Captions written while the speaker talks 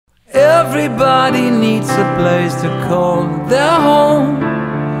Everybody needs a place to call their home.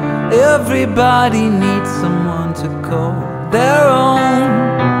 Everybody needs someone to call their own.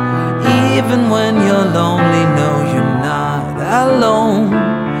 Even when you're lonely, no, you're not alone.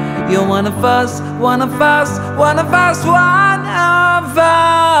 You're one of us, one of us, one of us, one of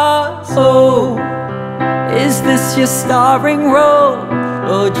us. Oh, is this your starring role,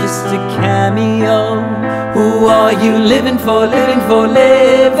 or just a cameo? Who are you living for, living for,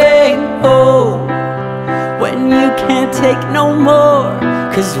 living? Oh, when you can't take no more,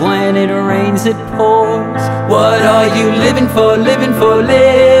 'cause when it rains it pours. What are you living for, living for,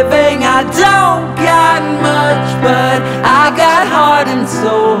 living? I don't got much, but I got heart and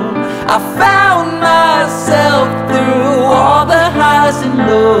soul. I found myself through all the highs and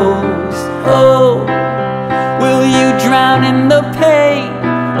lows. Oh, will you drown in the pain,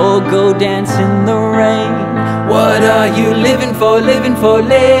 or go dance in the rain? What are you living for, living for,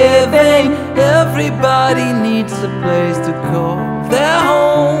 living? Everybody needs a place to call their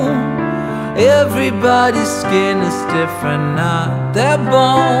home. Everybody's skin is different, not their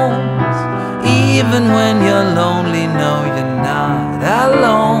bones. Even when you're lonely, no, you're not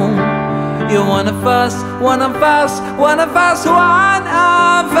alone. You're one of us, one of us, one of us, one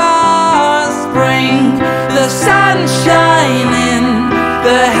of us. Bring the sunshine in,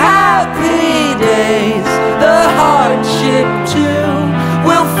 the happy days, the hardship too.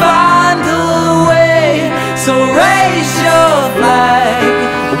 We'll find a way, so raise your flag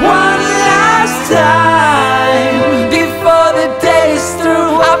one last time before the day's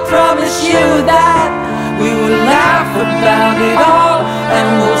through. I promise you that we will laugh about it all, and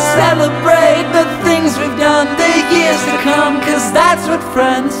we'll celebrate the things we've done, the years to come. 'Cause that's what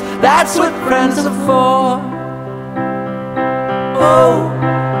friends are for. Oh,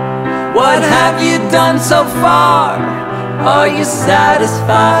 what have you done so far? Are you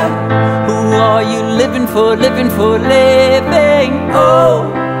satisfied? Who are you living for, living for, living?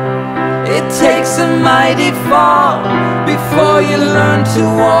 Oh, it takes a mighty fall before you learn to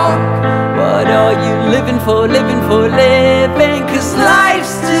walk. What are you living for, living for, living? 'Cause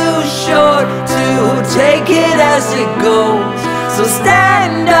life's too short to take it as it goes. So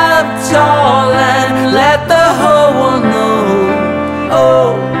stand up tall and let the whole world know. Oh,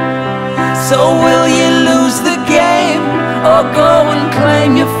 so will you lose the game, or go and claim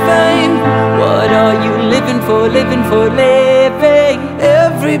your fame? What are you living for, living for, living?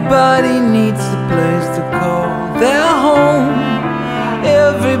 Everybody needs a place to call their home.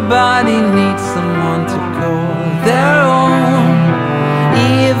 Everybody needs someone to call their own.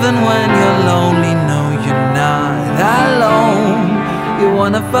 Even when you're lonely, no, you're not alone. You're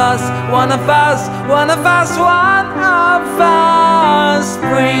one of us, one of us, one of us, one of us.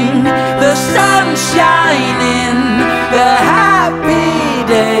 Bring the sunshine in, the happy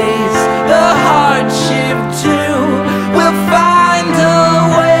days, the hardship too. We'll find a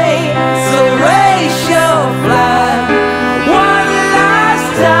way, so raise your flag one last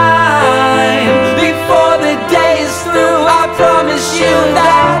time before the day is through. I promise you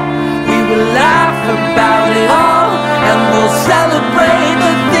that we will laugh about it all, and we'll celebrate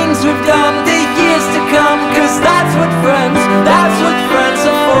the things we've done, the years to come. 'Cause that's what friends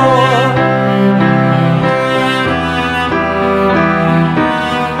are for.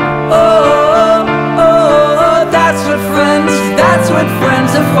 Oh, oh, that's what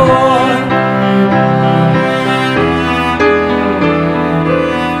friends are for.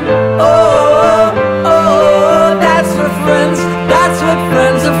 Oh, oh, that's what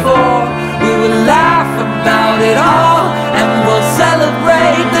friends are for. We will laugh about it all, and we'll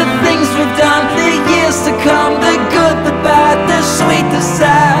celebrate the things we've done, the years to come, the good, the bad, the sweet, the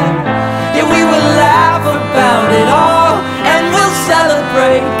sad. Yeah, we will laugh about it all, and we'll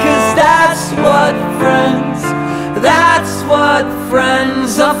celebrate. 'Cause that's what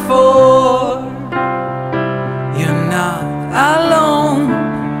friends are for. You're not alone.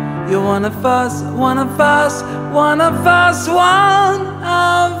 You're one of us, one of us, one of us, one